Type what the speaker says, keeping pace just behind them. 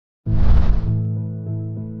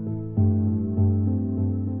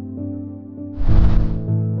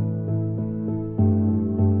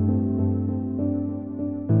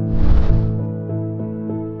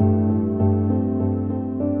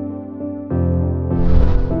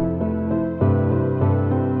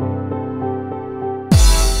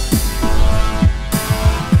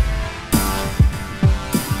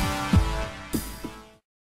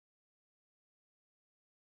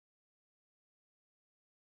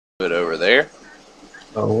It over there.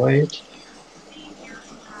 Oh, wait.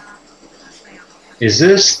 Is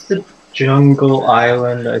this the jungle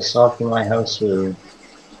island I saw from my house? Or...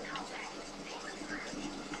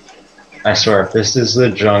 I swear, if this is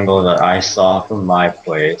the jungle that I saw from my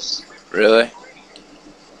place, Really?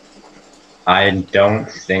 I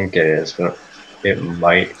don't think it is, but it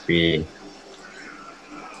might be.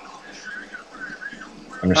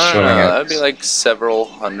 I'm just I don't showing know. out. That'd be like several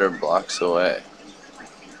hundred blocks away.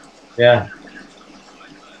 Yeah,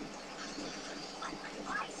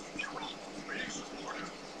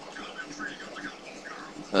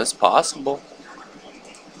 That's possible.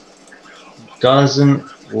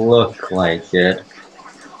 doesn't look like it.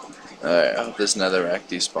 Alright, I hope this netherrack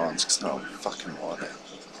despawns because I don't fucking want it.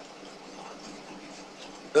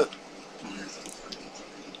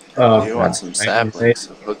 Oh, You want God. some I can say. saplings,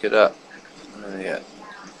 so hook it up. Yeah.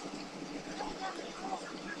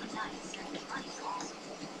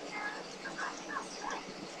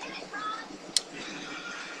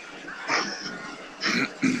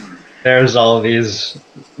 There's all these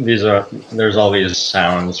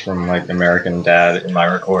sounds from like American Dad in my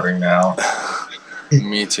recording now.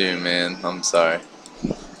 Me too, man. I'm sorry.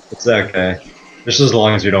 It's okay. Just as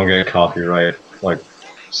long as we don't get copyright like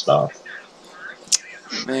stuff.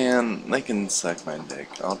 Man, they can suck my dick.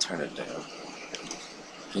 I'll turn it down.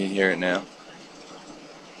 Can you hear it now?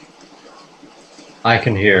 I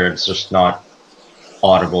can hear it's just not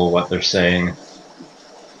audible what they're saying.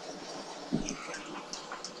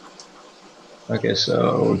 Okay,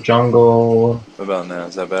 so jungle. What about now?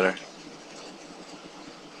 Is that better?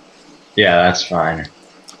 Yeah, that's fine.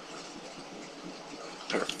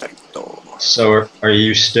 Perfecto. So are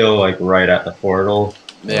you still like right at the portal?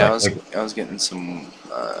 Yeah, Like, I was getting some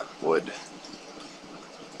wood.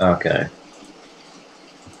 okay.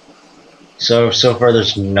 So far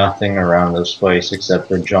there's nothing around this place except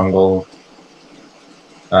for jungle.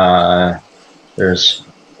 There's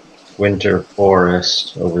winter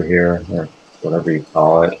forest over here, or whatever you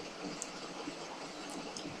call it.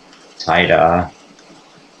 Taida.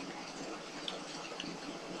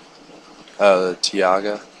 The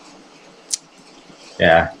Tiaga.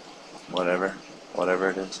 Yeah. Whatever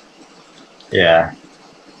it is. Yeah.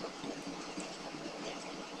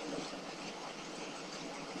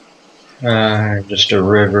 Just a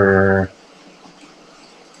river.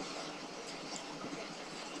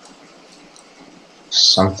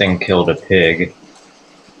 Something killed a pig.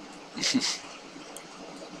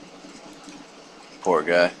 Poor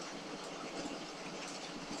guy.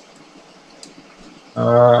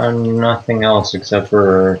 Nothing else except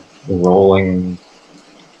for rolling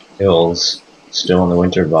hills still in the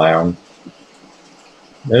winter biome.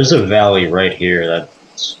 There's a valley right here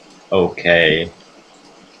that's okay.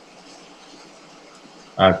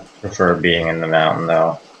 I prefer being in the mountain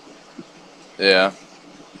though. Yeah.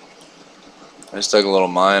 I just dug a little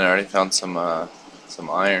mine. I already found some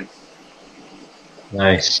iron.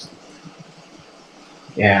 Nice.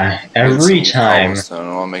 Yeah, And every some time. cobblestone.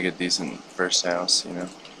 I want to make a decent first house, you know.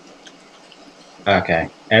 Okay,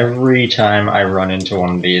 every time I run into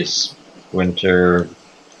one of these winter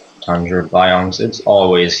tundra biomes, it's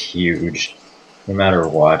always huge, no matter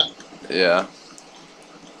what. Yeah.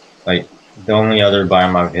 Like, the only other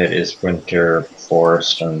biome I've hit is winter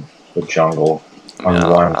forest and the jungle I mean,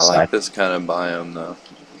 on one I side. like this kind of biome though.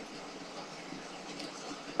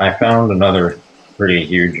 I found another pretty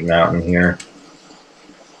huge mountain here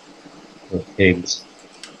with pigs.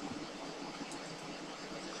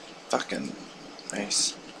 Fucking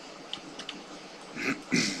nice.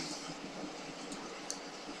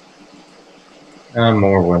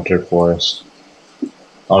 More winter forest.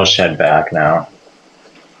 I'll just head back now.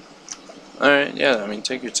 Alright, yeah, I mean,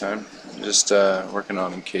 take your time. Just working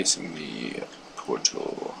on encasing the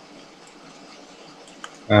portal.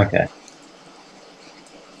 Okay.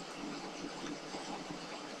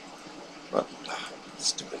 What?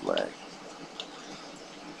 Stupid lag.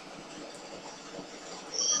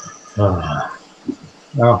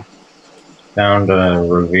 Oh, found a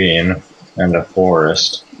ravine and a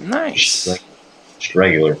forest. Nice. Just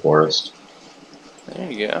regular forest.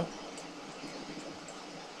 There you go.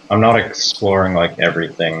 I'm not exploring like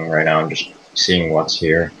everything right now, I'm just seeing what's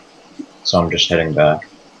here. So I'm just heading back.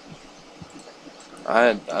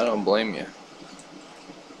 I don't blame you.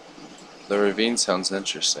 The ravine sounds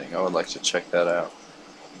interesting. I would like to check that out.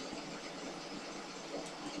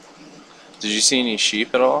 Did you see any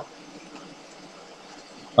sheep at all?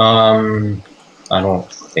 I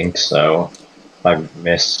don't think so. If I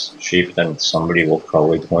miss sheep, then somebody will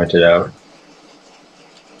probably point it out.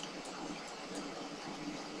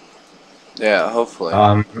 Yeah, hopefully.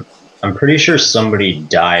 I'm pretty sure somebody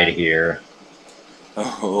died here.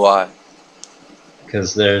 Why?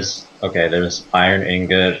 Because there's iron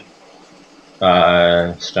ingot,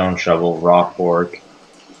 stone shovel, rock fork.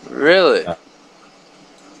 Really?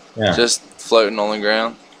 Yeah. Just floating on the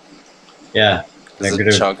ground? Yeah. Because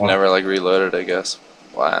the chunk never like reloaded, I guess.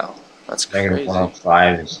 Wow, that's Negative crazy.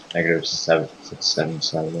 105 is negative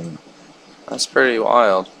 677. That's pretty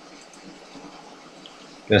wild.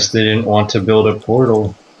 Guess they didn't want to build a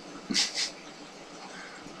portal. I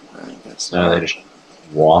guess So they not. just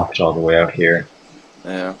walked all the way out here.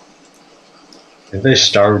 Yeah. If they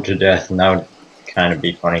starved to death, and that would kind of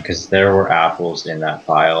be funny, because there were apples in that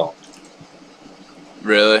pile.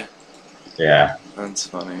 Really? Yeah. That's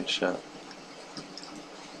funny as shit.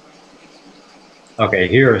 Okay,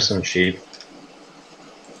 here are some sheep.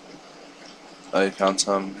 Oh, you found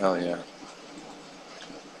some? Hell yeah.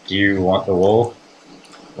 Do you want the wool?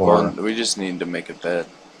 Or Well, we just need to make a bed.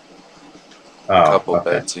 A oh, couple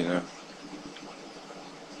okay. beds, you know.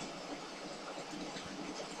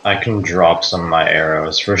 I can drop some of my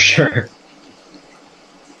arrows for sure.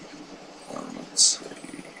 Let's see.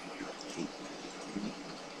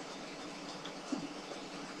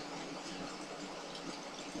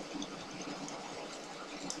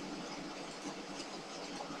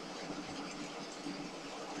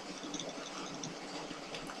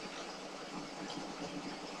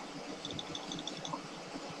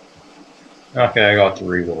 Okay, I got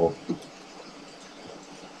 3 wool.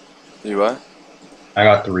 You what? I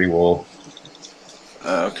got 3 wool.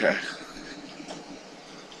 Okay.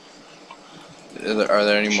 Are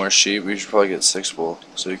there any more sheep? We should probably get 6 wool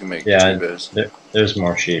so we can make 2 beds. There's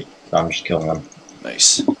more sheep. I'm just killing them.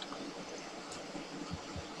 Nice.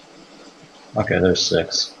 Okay, there's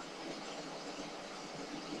 6.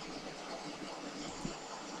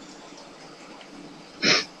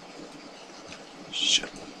 Shit.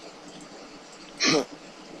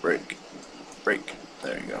 Break. Break.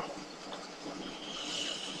 There you go.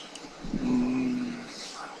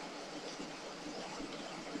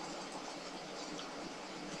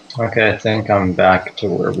 Okay, I think I'm back to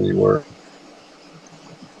where we were.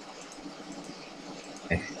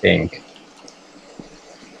 I think.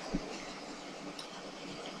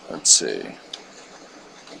 Let's see.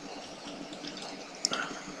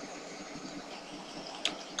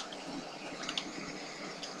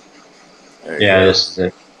 Yeah, this is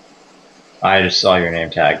it. I just saw your name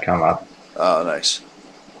tag come up. Oh, nice.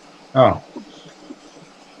 Oh.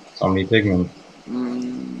 Somebody pigman.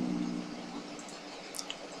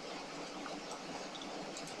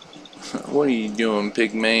 What are you doing,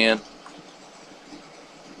 pig man?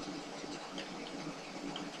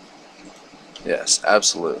 Yes,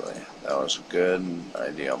 absolutely. That was a good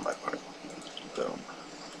idea on my part. Boom.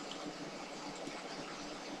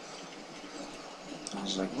 I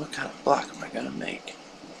was like, what kind of block am I gonna make?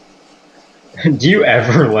 Do you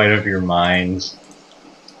ever light up your mines?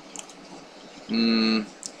 No.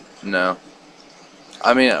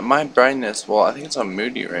 I mean, my brightness, well, I think it's on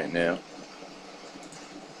moody right now.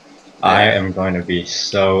 Yeah. I am going to be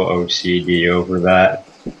so OCD over that.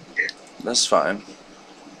 That's fine.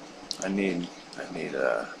 I need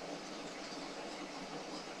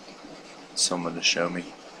someone to show me.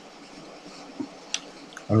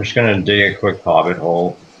 I'm just gonna dig a quick hobbit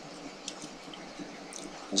hole.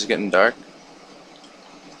 Is it getting dark?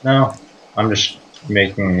 No, I'm just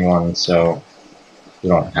making one so you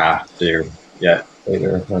don't have to yet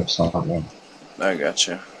later or something. I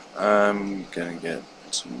gotcha. I'm gonna get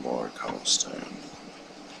some more cobblestone.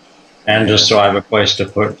 And just so I have a place to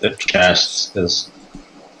put the chests, because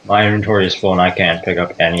my inventory is full and I can't pick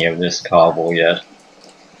up any of this cobble yet.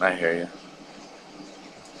 I hear you.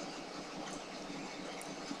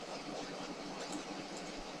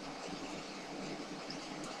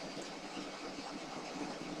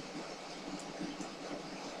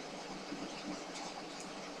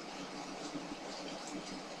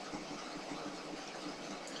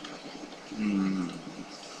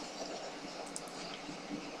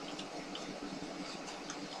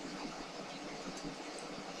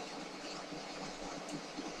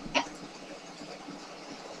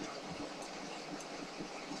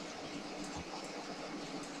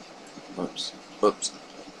 Whoops. Whoops.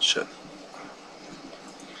 Shit.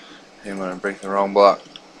 Hey, I'm gonna break the wrong block.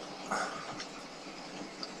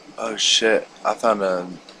 Oh shit. I found a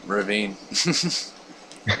ravine.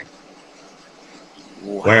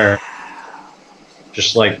 Wow. Where?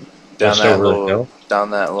 Just like Down just that over the hill?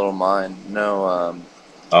 down that little mine. No,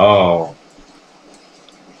 Oh.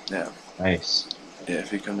 yeah. Nice. Yeah,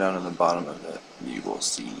 if you come down to the bottom of it, you will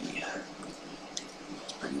see.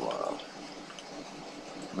 It's pretty wild.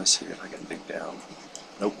 Let's see if I can dig down.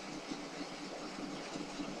 Nope.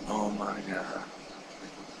 my god.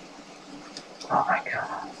 Oh my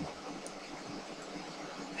god.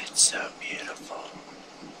 It's so beautiful.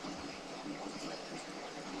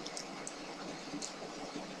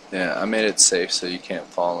 Yeah, I made it safe so you can't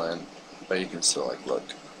fall in, but you can still like look.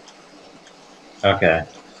 Okay.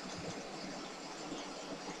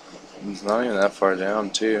 It's not even that far down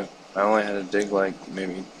too. I only had to dig like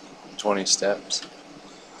maybe 20 steps.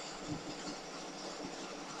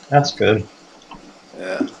 That's good.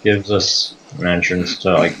 Yeah. Gives us an entrance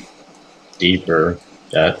to like deeper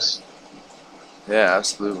depths. Yeah,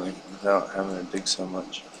 absolutely. Without having to dig so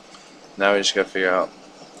much. Now we just gotta figure out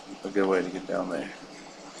a good way to get down there.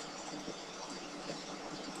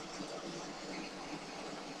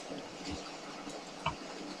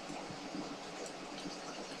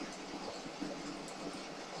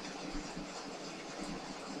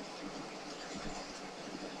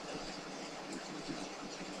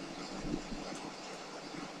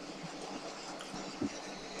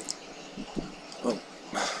 Oh.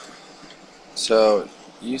 So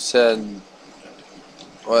you said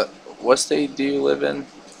what state do you live in?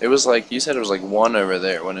 It was like you said it was like 1 over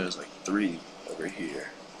there when it was like 3 over here.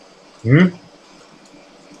 Hmm?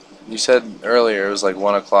 You said earlier it was like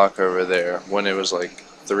 1 o'clock over there when it was like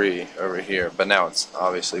 3 over here, but now it's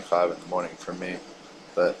obviously 5 in the morning for me.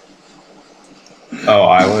 But Oh,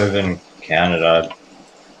 I live in Canada.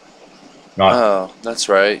 Not oh, that's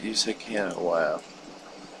right. You said Canada. Wow.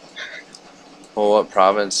 Well, what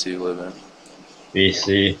province do you live in?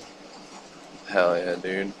 BC. Hell yeah,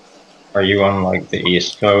 dude. Are you on like the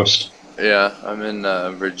East Coast? Yeah, I'm in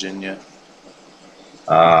Virginia.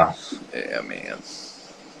 Uh, Yeah, man.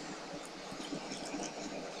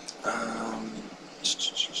 Um,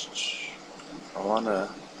 I wanna.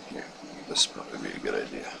 Here, this would probably be a good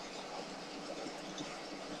idea.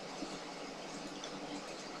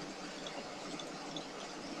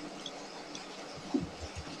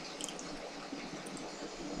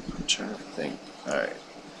 I'm trying to think. Alright.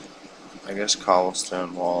 I guess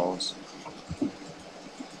cobblestone walls in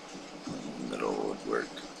the middle would work.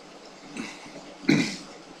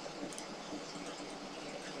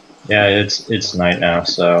 yeah, it's night now,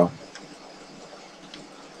 so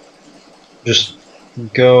just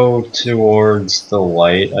go towards the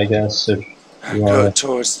light, I guess, if you Go wanna.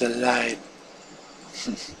 towards the light.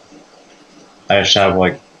 I just have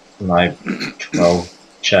like my 12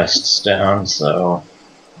 chests down, so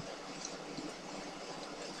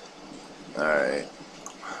Alright.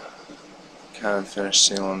 Kind of finished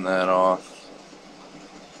sealing that off.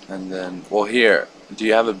 And then, well, here, do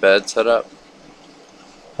you have a bed set up?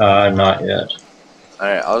 not yet.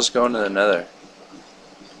 Alright, I'll just go into the nether.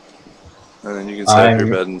 And then you can set up your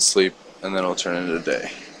I'm bed and sleep, and then it'll turn into day.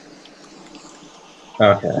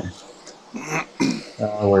 okay.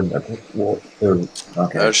 Where'd that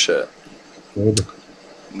okay. Oh shit. Good.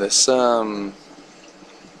 This, this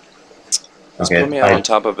put Okay, me out on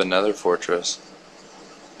top of another fortress.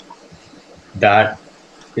 that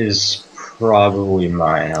is probably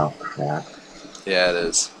mine. Oh crap. Yeah, it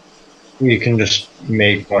is. You can just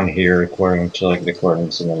make one here according to like the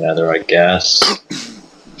coordinates in the nether, I guess.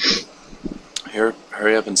 Here,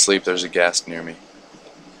 hurry up and sleep, there's a ghast near me.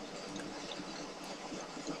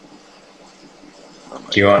 Oh my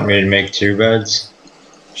Do you want god. me to make 2 beds?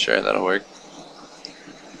 Sure, that'll work.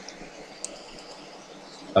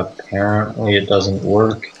 Apparently it doesn't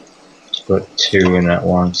work. Just put 2 in at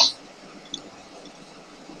once.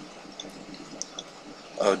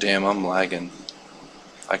 Oh damn, I'm lagging.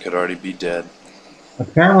 I could already be dead.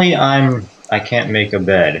 Apparently I can't make a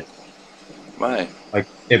bed. Why? Like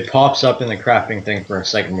it pops up in the crafting thing for a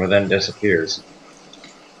second but then disappears.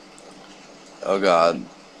 Oh god.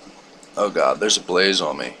 Oh god, there's a blaze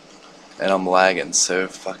on me. And I'm lagging so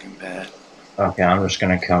fucking bad. Okay, I'm just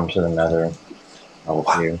gonna come to the nether and help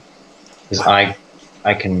Wow. you. Because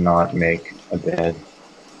I cannot make a bed.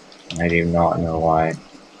 I do not know why.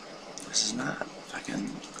 This is not fucking...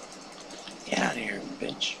 Get out of here,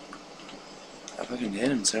 bitch. I fucking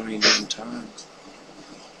hit him so many different times.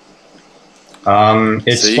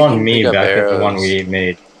 It So you spawned can me pick up back at the one arrows. we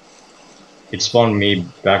made. It spawned me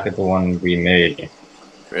back at the one we made.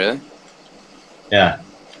 Really? Yeah.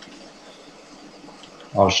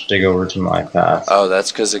 I'll just dig over to my path. Oh,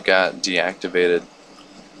 that's because it got deactivated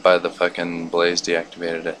by the fucking blaze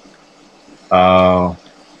deactivated it. Oh.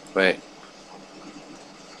 Wait.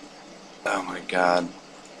 Oh my god.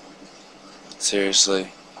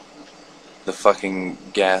 Seriously. The fucking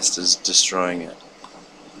ghast is destroying it.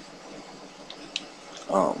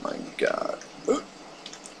 Oh my god.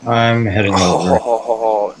 I'm heading over.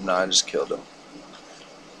 Oh, no, I just killed him.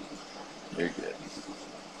 You're good.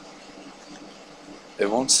 It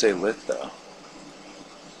won't stay lit though.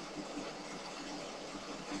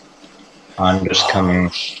 I'm just Oh, coming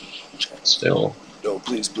still. no,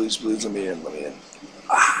 please, please, please, let me in, let me in.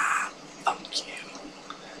 Ah, fuck you.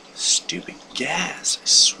 Stupid gas, I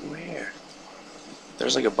swear.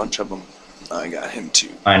 There's like a bunch of them. I got him too.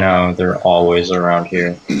 I know, they're always around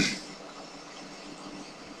here.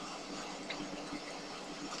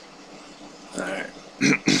 Alright.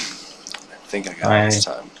 I think I got it this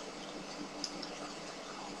time.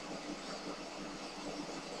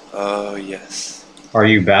 Oh, yes. Are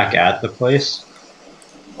you back at the place?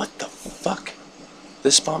 What the fuck?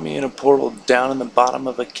 This spawned me in a portal down in the bottom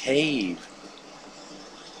of a cave.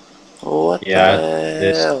 What Yeah,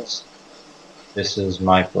 the hell? this is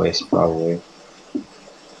my place probably.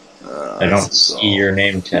 I This don't is see all your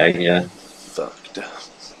name tag yet. fucked up.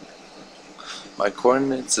 My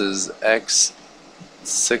coordinates is x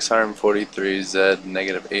 643, z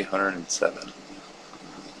negative 807.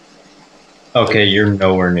 Okay, you're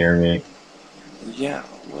nowhere near me. Yeah,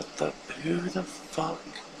 what the? Who the fuck?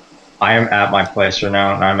 I am at my place right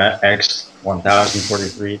now, and I'm at X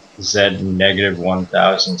 1043, Z negative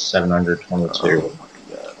 1722. Oh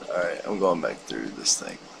my god. Alright, I'm going back through this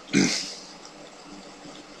thing.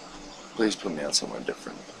 Please put me on somewhere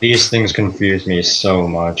different. These things confuse me so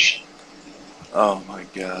much. Oh my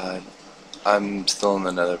god. I'm still in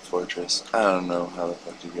the Nether Fortress. I don't know how the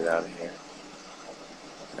fuck to get out of here.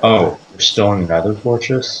 Oh, you're still in Nether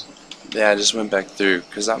Fortress? Yeah, I just went back through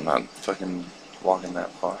because I'm not fucking walking that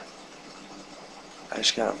far. I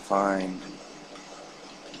just gotta find.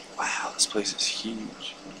 Wow, this place is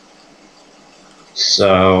huge.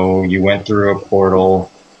 So you went through a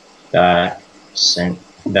portal that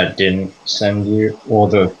didn't send you. Well,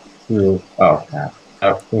 yeah,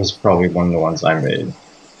 that was probably one of the ones I made.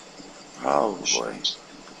 Probably.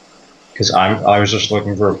 Because I was just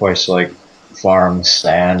looking for a place to like farm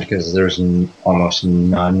sand because there's almost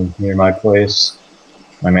none near my place.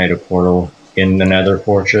 I made a portal in the Nether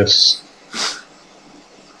Fortress,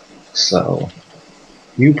 so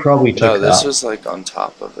you probably No, took this that. was like on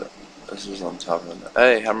top of it. This was on top of it.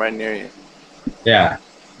 Hey, I'm right near you. Yeah,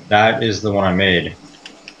 that is the one I made.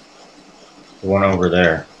 The one over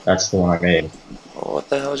there. That's the one I made. Well, what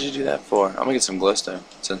the hell did you do that for? I'm gonna get some glowstone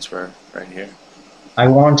since we're right here. I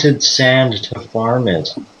wanted sand to farm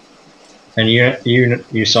it. And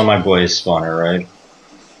you saw my blaze spawner, right?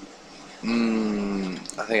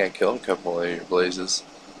 I think I killed a couple of your blazes.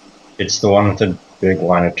 It's the one with the big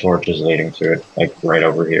line of torches leading to it, like right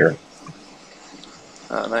over here.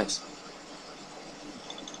 Oh, nice.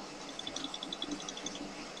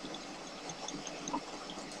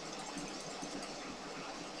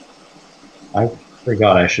 I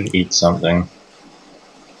forgot I should eat something.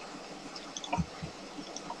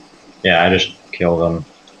 Yeah, I just kill them.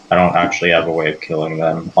 I don't actually have a way of killing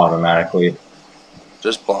them automatically.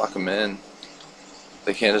 Just block them in.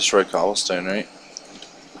 They can't destroy cobblestone, right?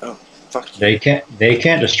 Oh, fuck you. They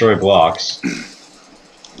can't destroy blocks.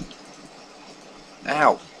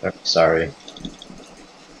 Ow. Oh, sorry.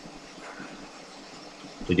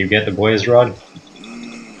 Did you get the blaze rod?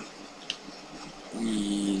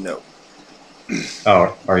 No.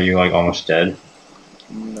 Oh, are you like almost dead?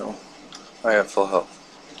 No. I have full health.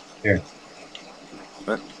 Here.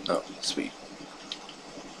 What? Oh, sweet.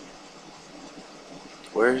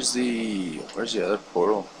 Where's the other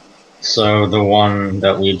portal? So the one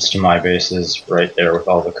that leads to my base is right there with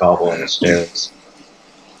all the cobble and the stairs.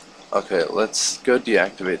 Okay, let's go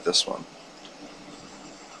deactivate this one.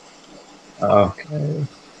 Okay.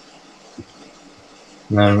 And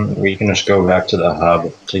then we can just go back to the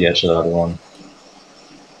hub to get to the other one.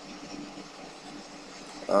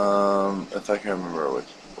 If I can remember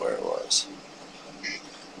where it was.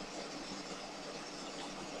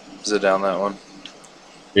 Is it down that one?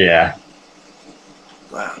 Yeah.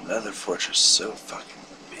 Wow, Nether Fortress is so fucking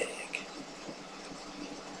big.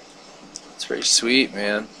 It's very sweet,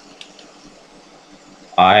 man.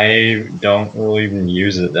 I don't really even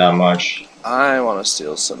use it that much. I want to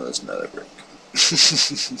steal some of this nether brick.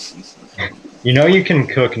 You know you can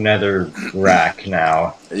cook nether rack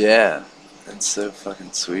now. Yeah, it's so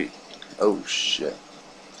fucking sweet. Oh shit.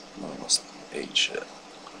 I almost ate shit.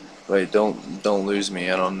 Wait, don't lose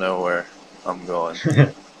me. I don't know where I'm going.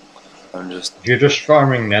 I'm just. If you're just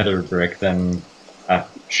farming nether brick, then I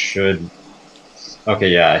should... Okay,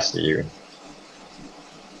 yeah, I see you.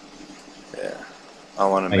 Yeah. I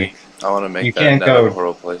want to Like, make you that can't nether go...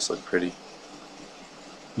 portal place look pretty.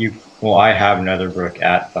 Well, I have nether brick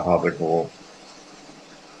at the hobbit hole.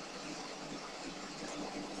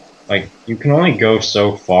 Like, you can only go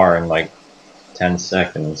so far in like 10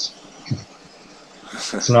 seconds.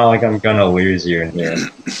 It's not like I'm gonna lose you in here.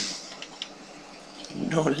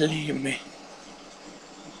 Don't leave me.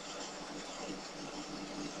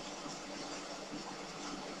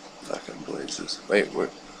 Fucking blazes. Wait, where?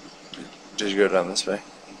 Did you go down this way?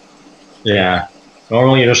 Yeah.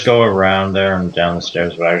 Normally you just go around there and down the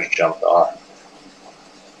stairs, but I just jumped off.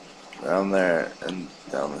 Around there and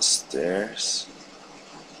down the stairs?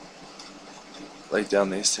 Like down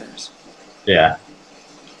these stairs? Yeah.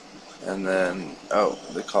 And then, oh,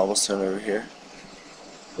 the cobblestone over here?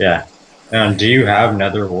 Yeah. Now, do you have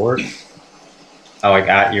nether wart? Like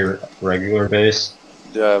at your regular base?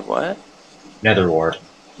 Do I have what? Nether wart.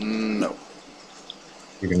 No.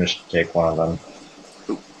 You can just take one of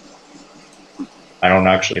them. I don't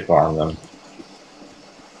actually farm them.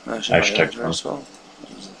 Actually, I my just took inventory them. as well.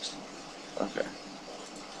 What is this? Okay.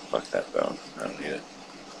 Fuck that bone. I don't need it.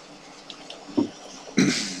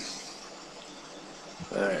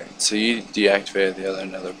 Alright, so you deactivated the other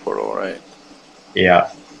nether portal, right?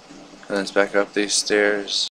 Yeah. And then it's back up these stairs.